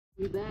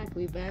We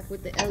back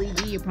with the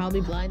LED. You're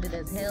probably blinded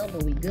as hell,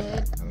 but we good.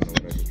 I don't know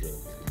what I did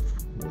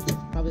though.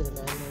 Probably the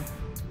 9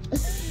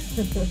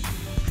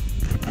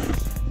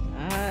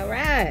 one.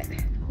 Alright.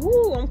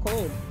 Woo, I'm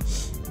cold.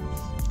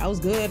 I was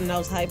good and I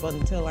was hype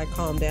until I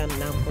calmed down and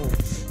now I'm cold.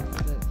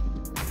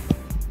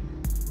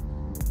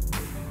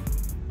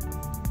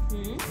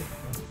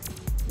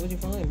 What'd you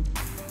find?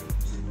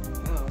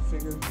 Oh, I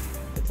figured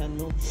the 10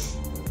 mil.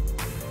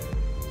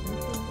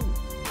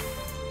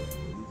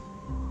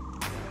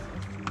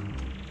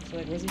 So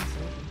like, where's he?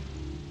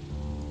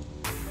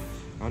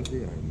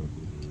 Honestly, I don't know.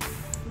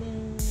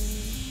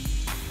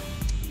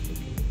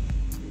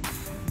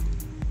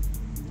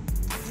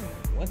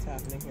 What's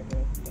happening here,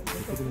 bro?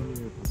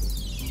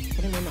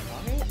 Put him in my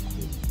pocket?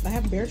 I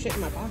have bare shit in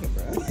my pocket,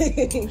 bro.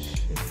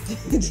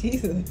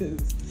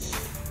 Jesus.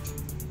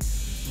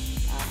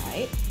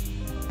 Alright.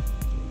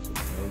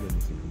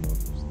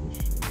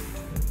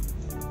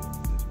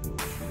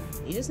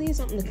 You just need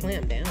something to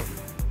clamp down.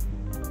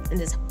 And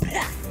just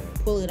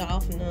pull it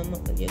off and then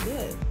you're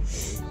good.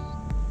 This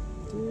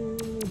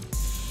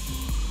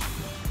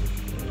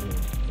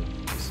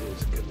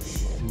is good.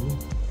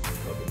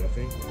 Probably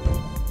nothing. Hold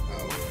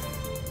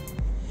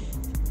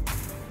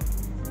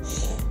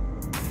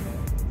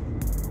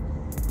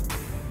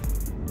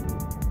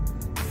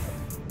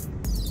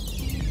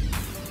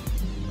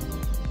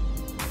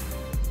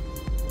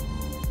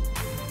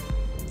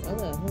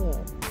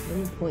up. Let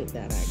me point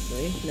that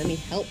actually. Let me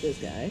help this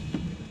guy.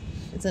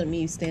 Instead of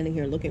me standing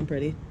here looking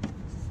pretty.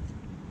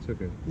 It's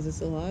okay. Is it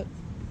still hot?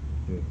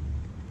 Yeah.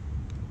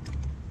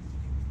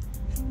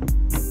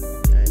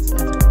 Alright, so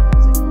that's what I'm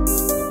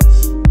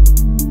using.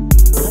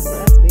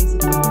 That's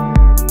basically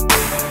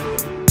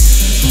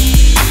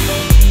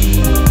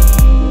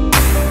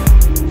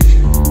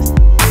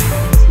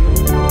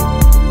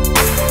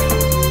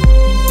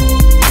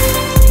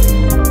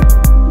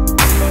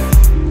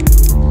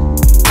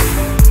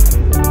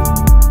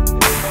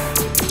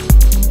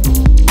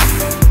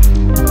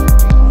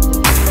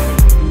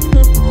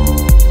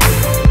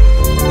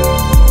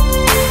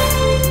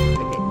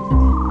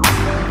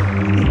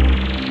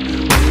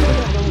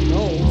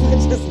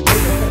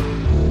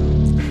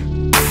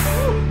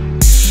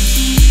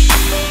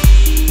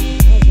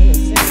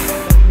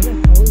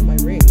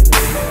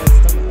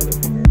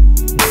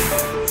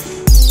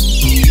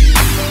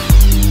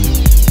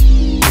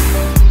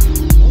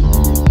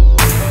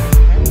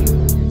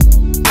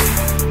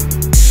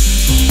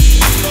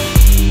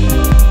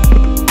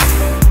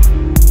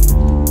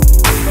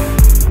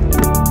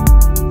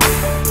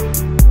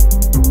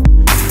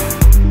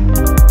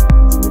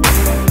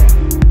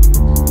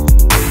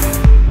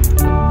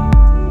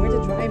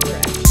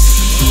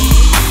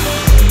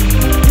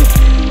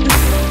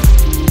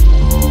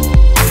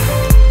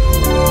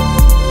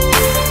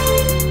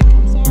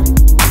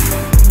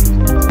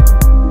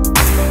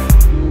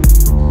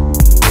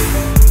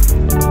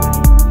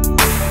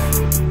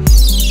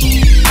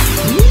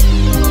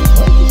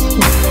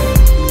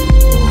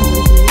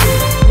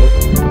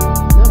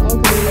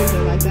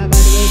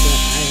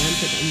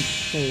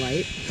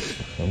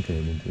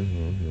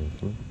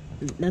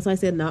That's why I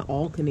said not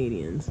all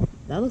Canadians.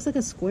 That looks like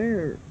a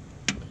square.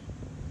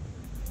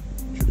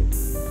 I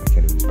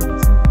can't even spell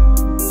it.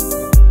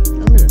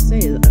 I'm gonna say, I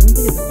don't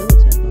think it's a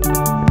Phillips head though.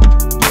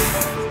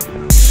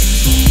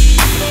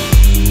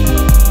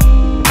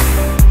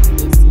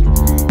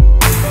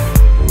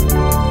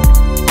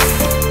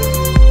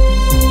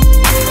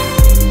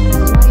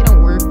 That's why you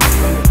don't work on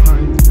your car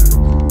in the dark.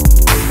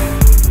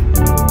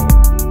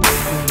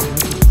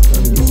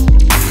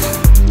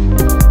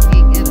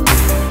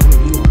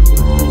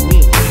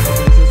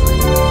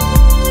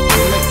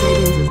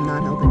 Savings is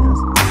not helping us.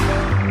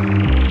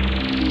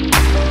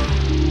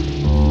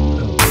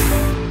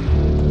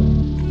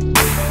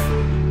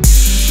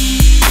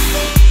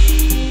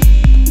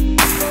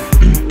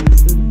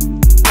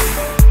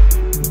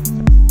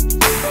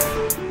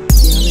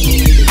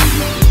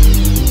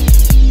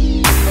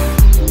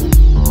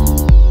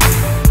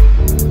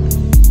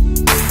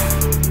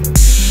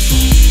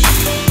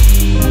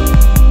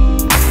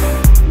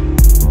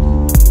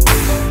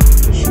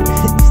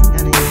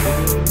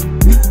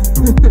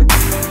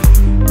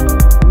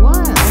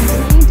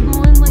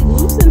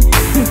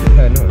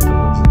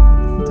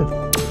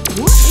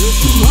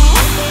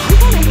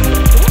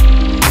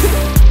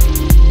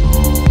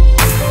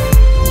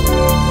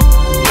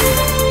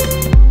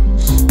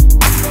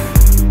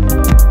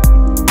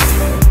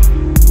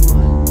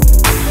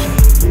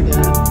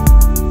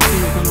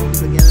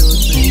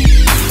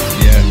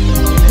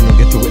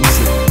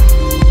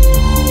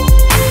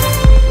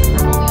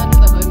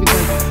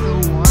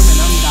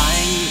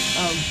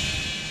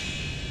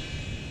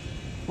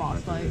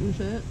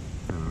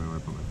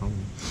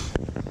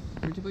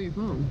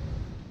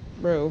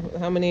 Bro,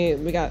 how many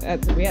we got? We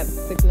had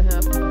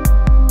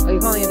 6.5. Are you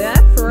calling your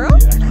dad for real?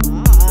 Yeah.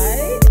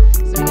 Alright.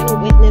 So you're gonna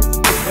witness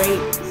the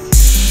great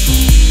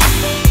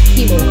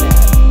chemo dad.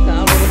 I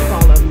don't know what to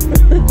call him.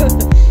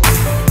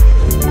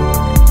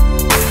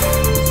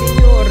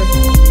 Senor.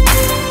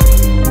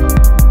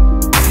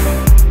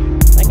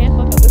 I can't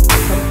fuck up this.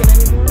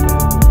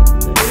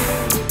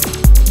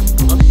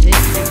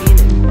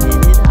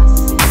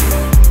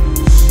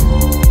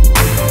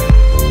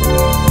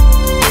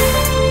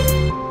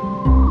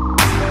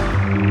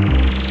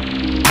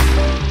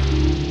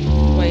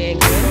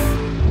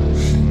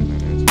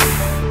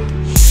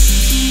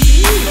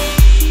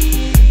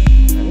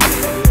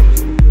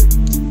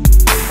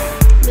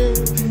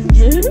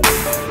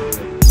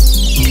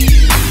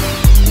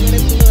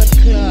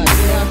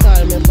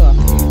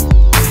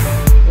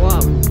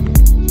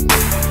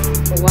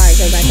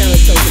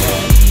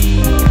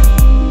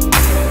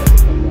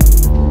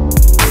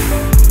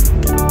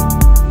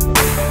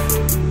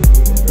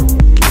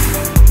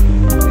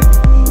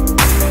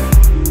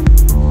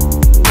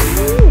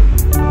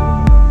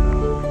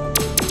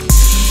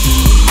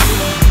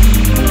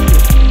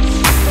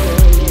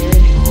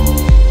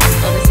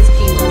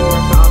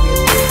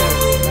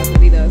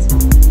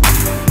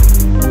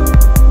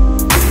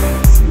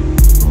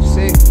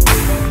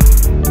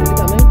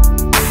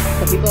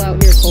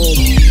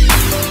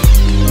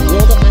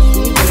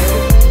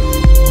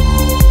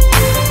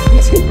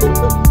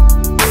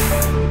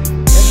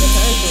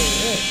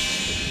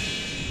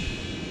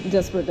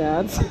 Desperate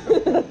dads.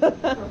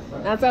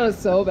 That sounded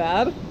so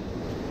bad.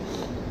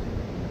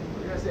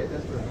 You're gonna say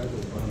desperate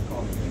measures, but I'm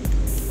calling it.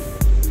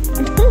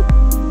 Daddy.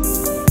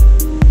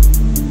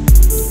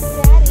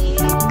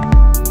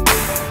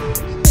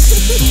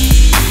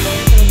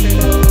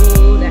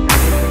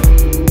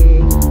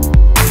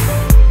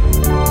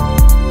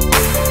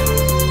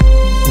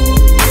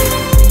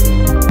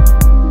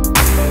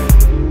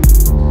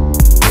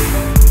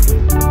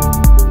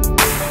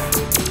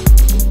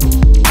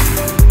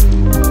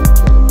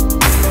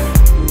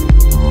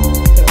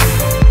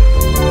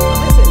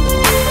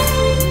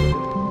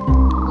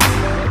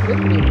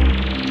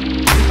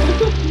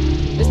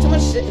 There's too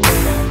much shit in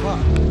there now.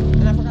 Fuck.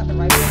 And I forgot the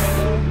right one.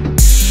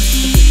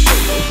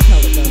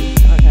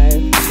 Okay,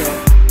 shit.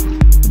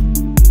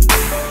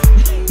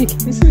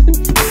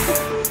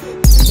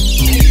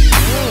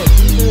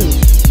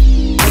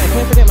 I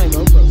can't forget my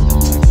GoPro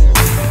stuff back there.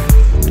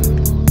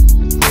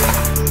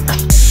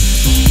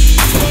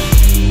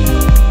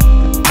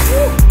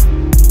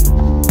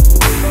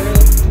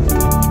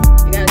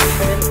 You gotta keep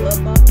it in the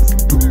glove box.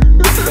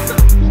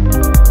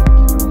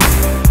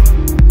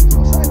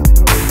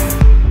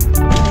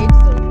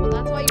 Well,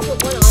 that's why you put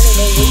one on and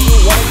then you do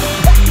one.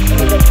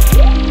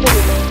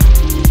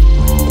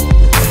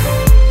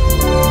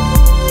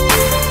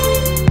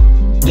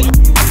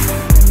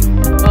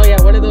 Oh yeah,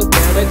 one of those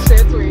damage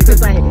shits where you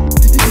just like.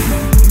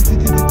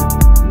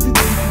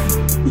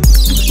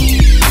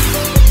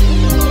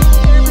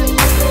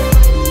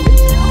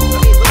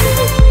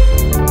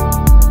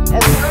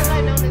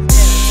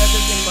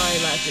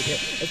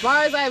 As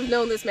far as I've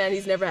known this man,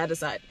 he's never had a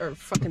side or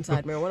fucking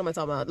side mirror. What am I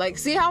talking about? Like,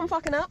 see how I'm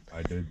fucking up?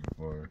 I did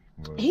before.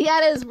 But... He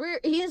had his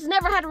rear. He's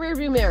never had a rear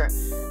view mirror.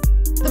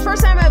 The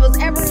first time I was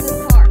ever in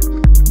his car,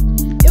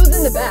 it was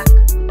in the back.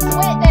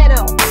 Sweat that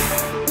out.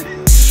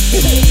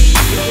 It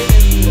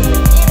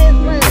is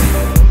real.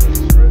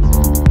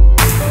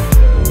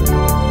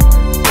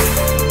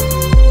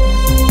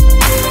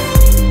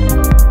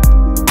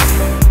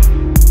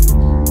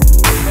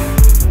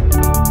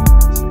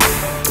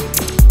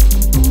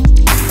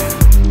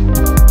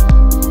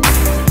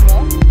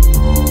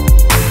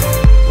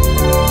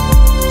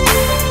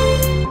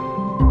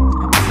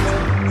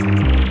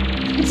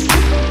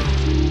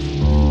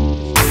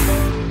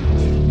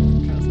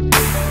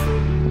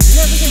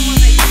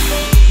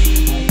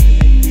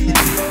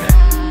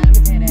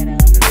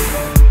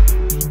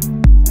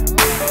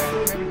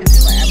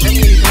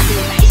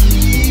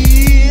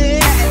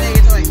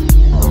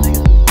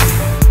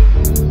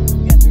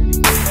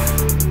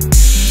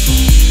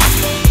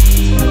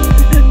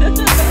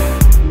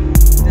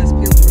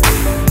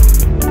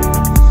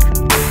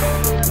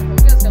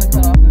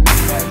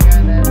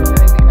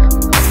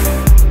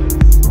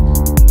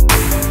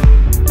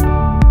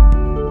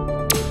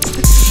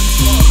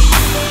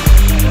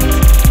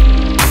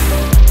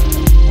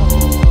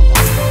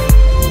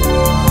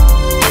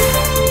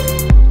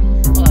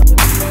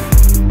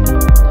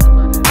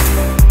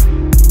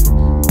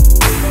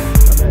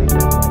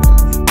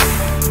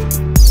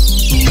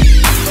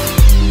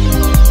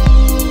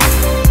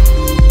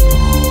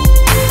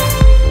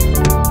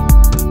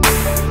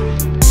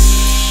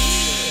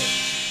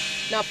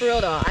 Now, for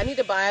real though, I need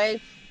to buy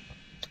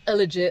a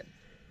legit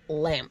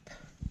lamp.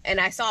 And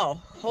I saw a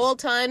whole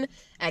ton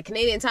at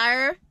Canadian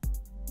Tire.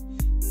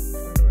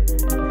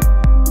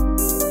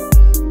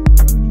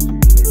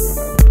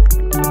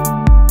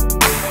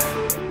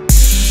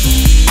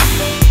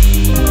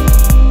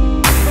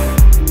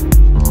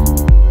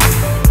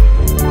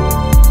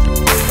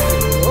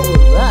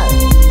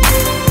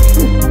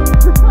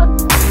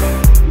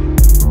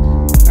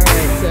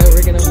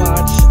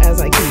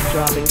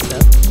 Dropping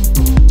stuff.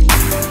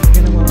 We're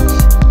gonna watch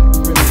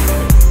really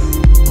close.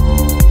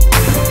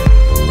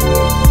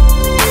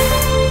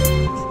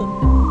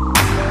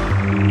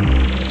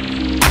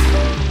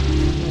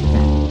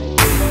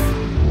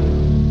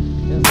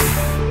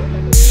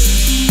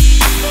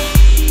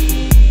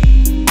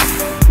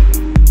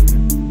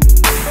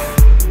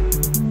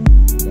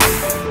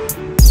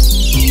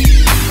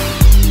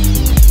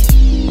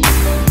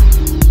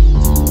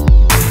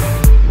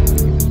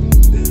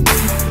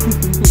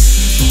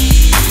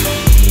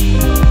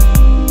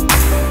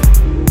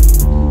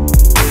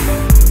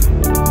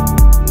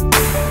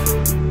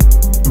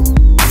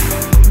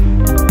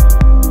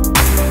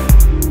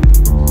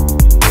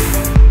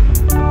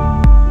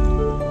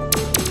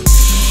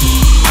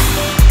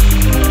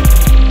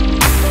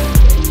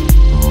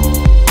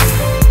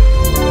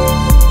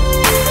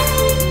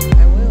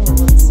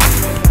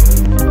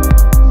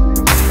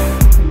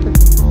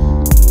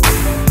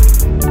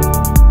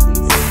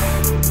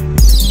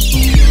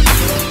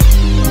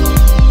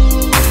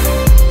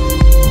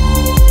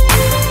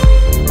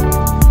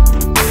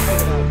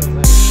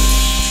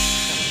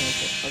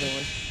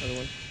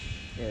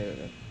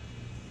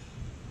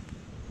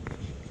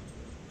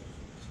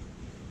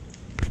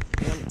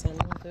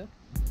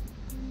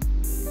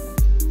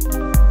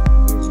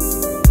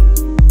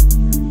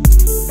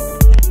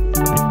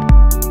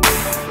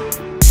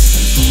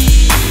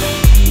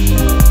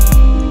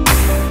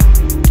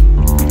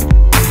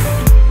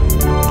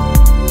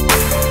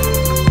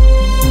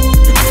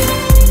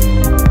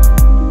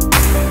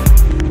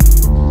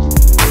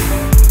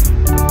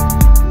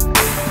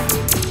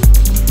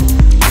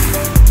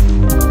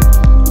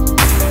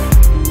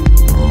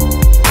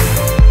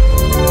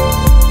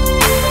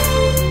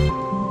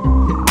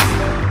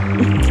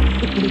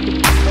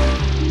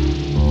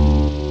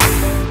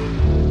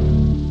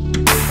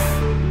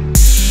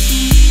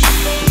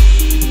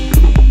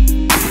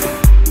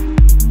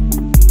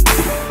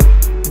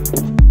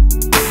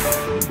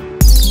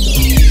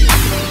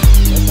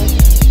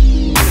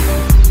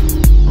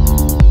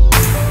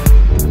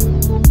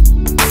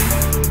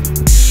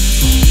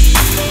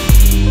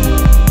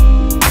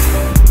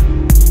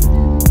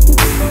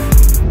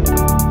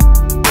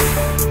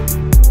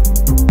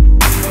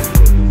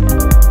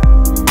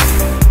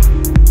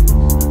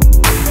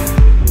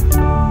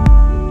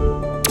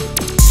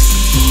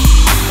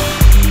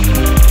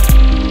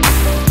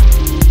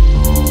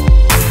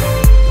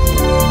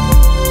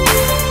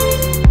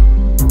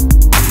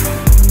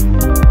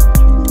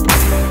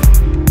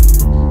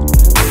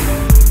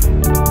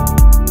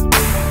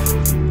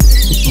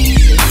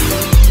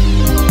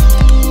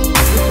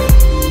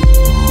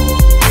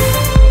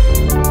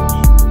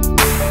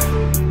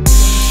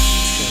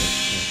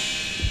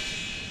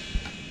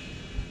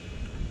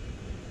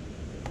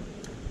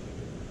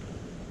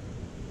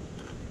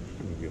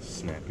 just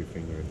snap your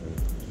finger at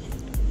that.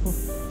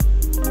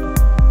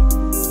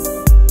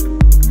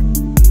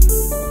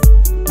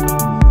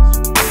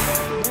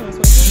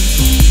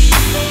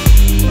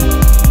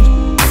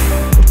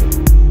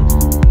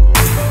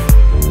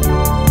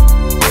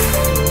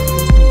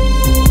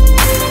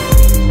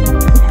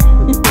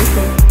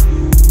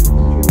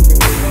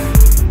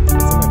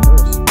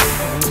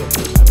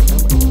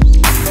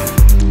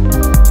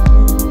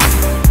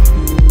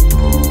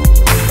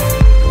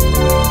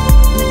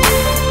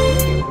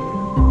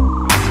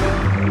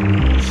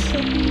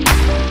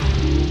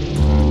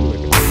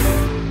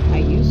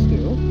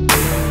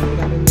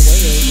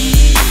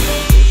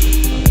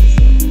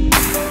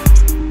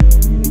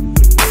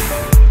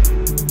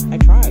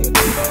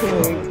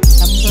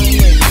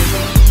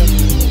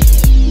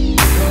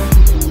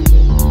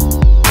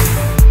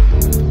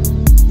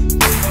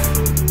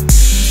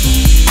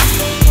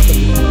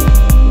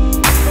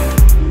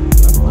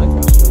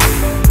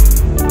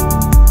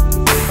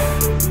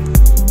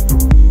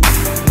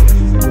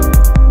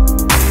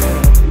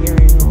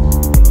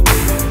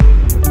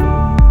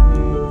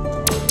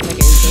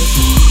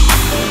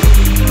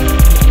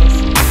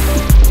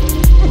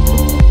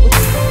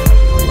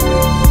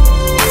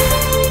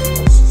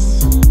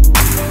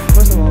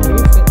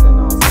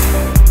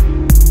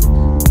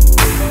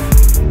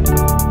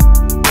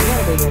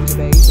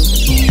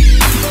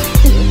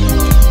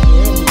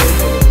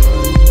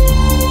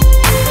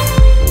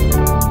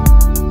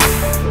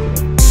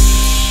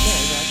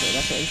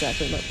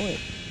 Exactly my point.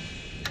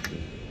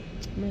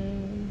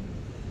 Man.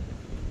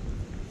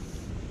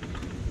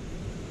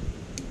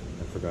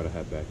 I forgot I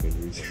had back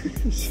injuries.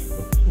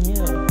 So,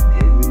 Yeah.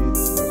 lately,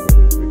 my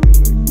brother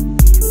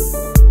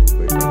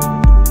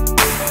freaking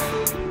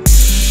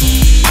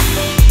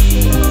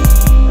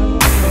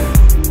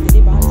Did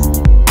he buy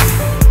something?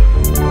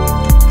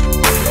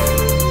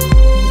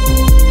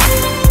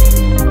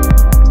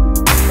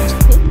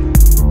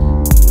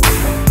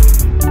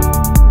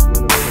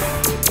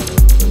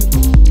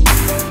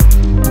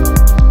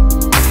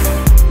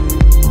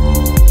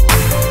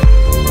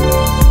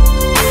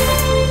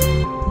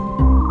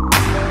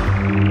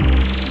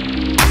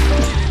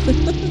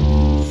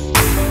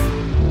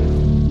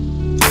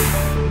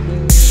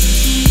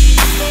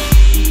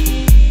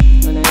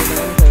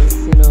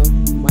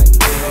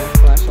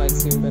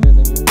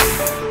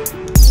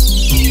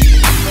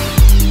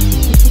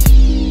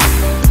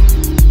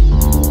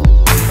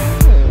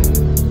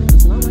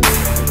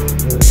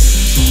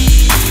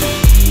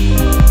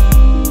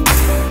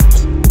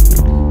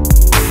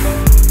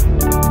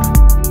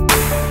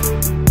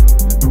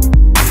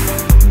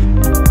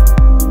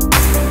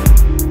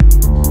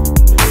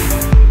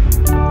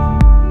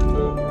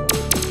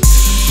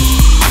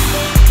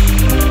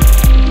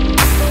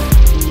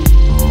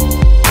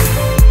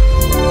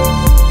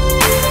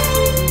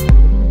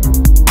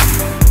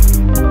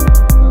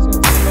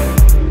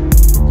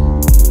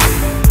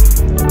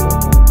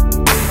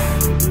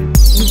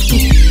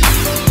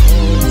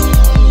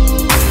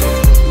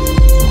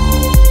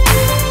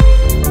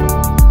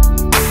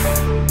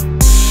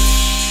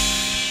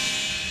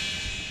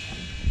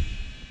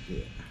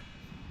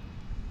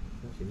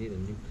 You need a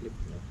new clip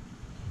now.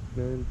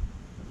 Man,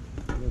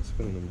 I'm not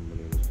spending any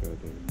money on this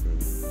goddamn thing.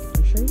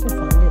 I'm sure you can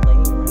find it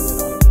laying around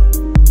at all.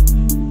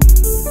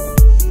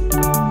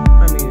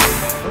 I mean,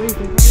 or you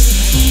can probably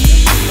just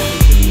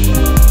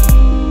yeah,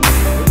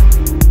 for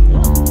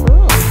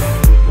real.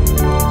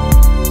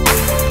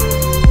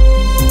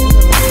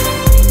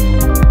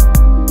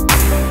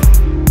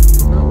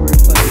 It's not where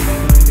it's like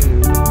trying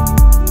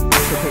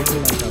to pay for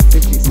like a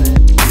 50 cent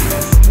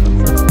mess, but I'm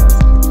sure it's less.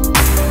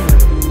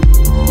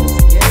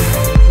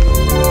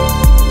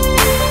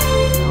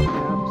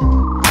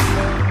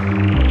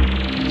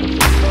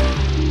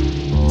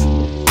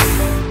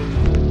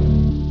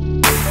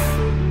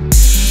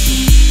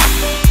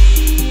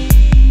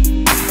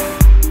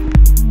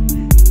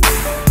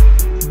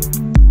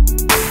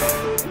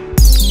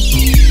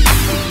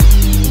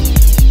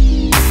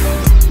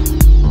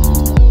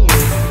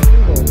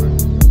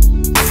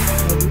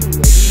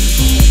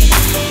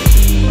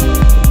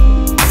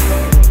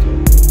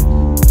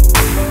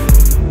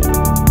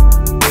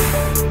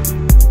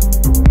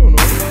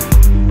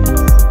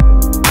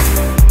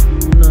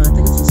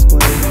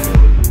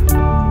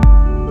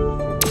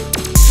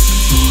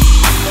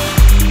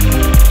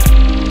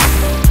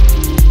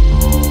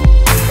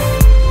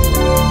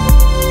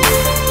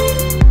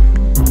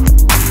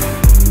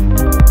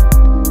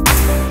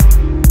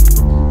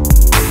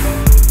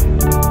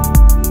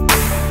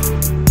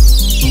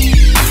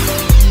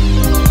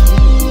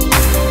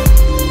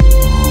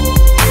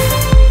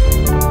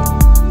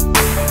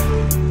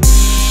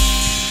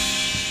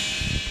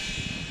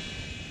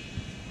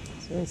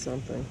 Doing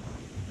something.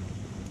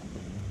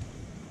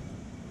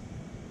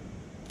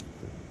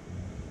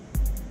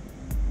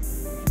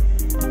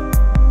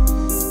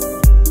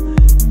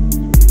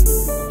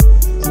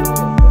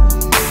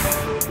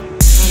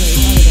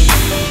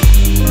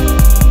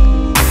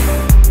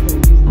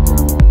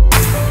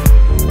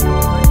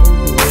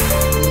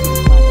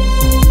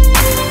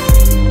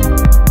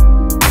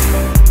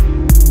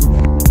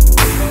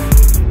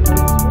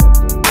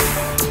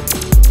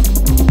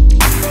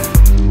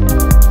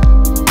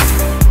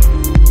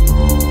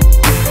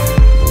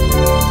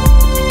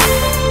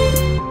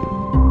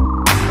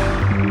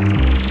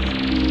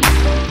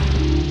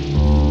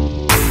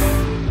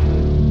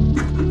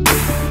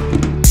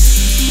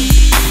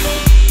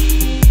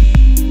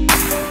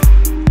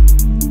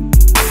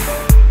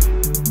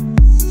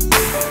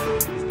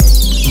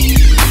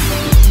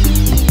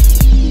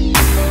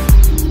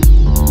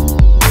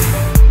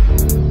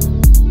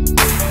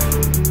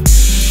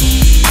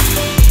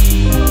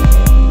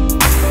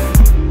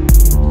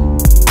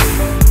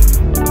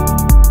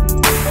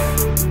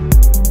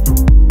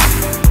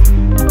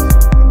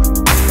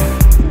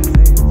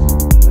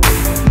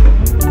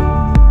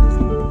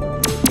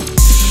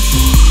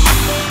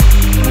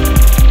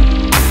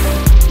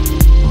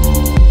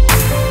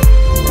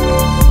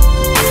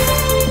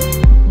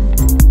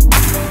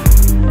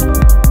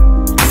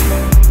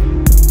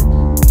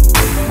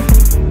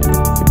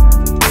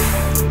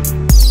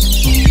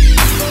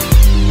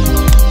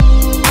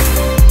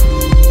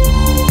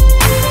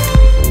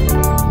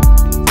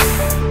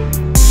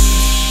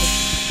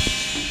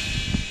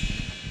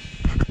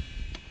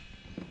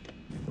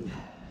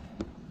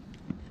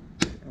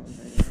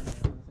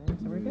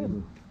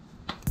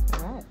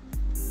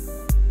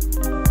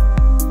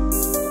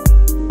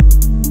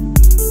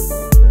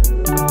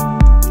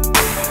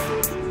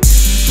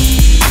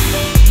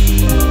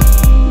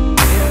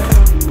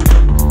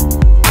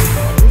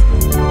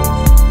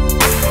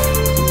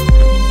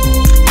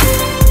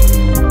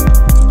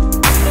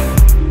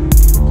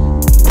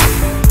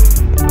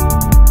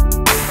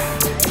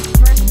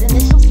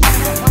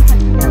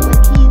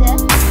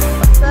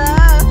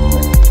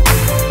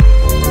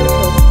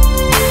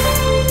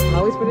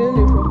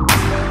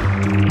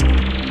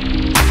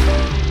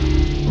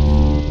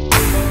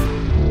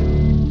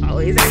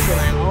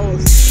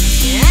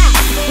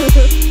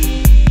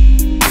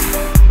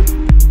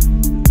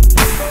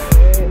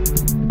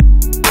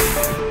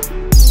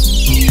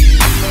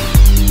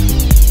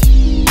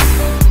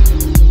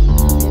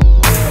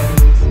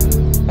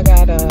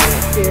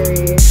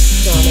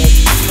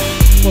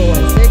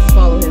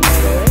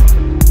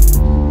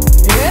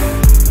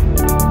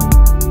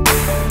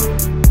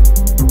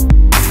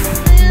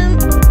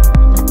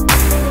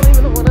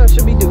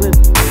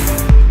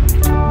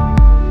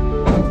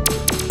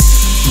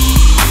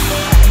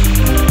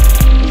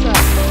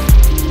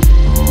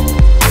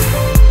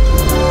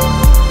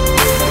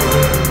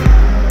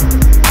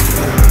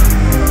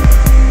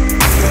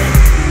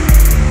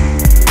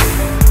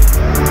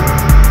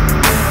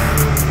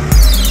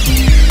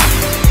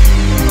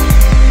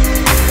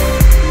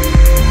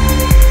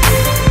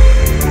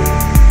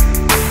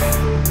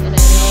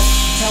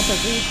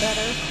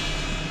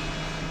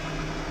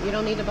 You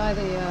don't need to buy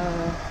the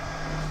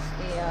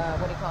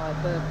what do you call it?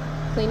 The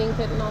cleaning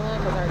kit and all that,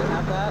 because I already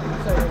have that,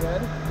 so you're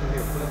good.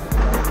 Here, flip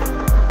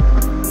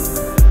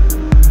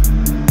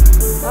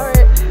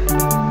it. Alright.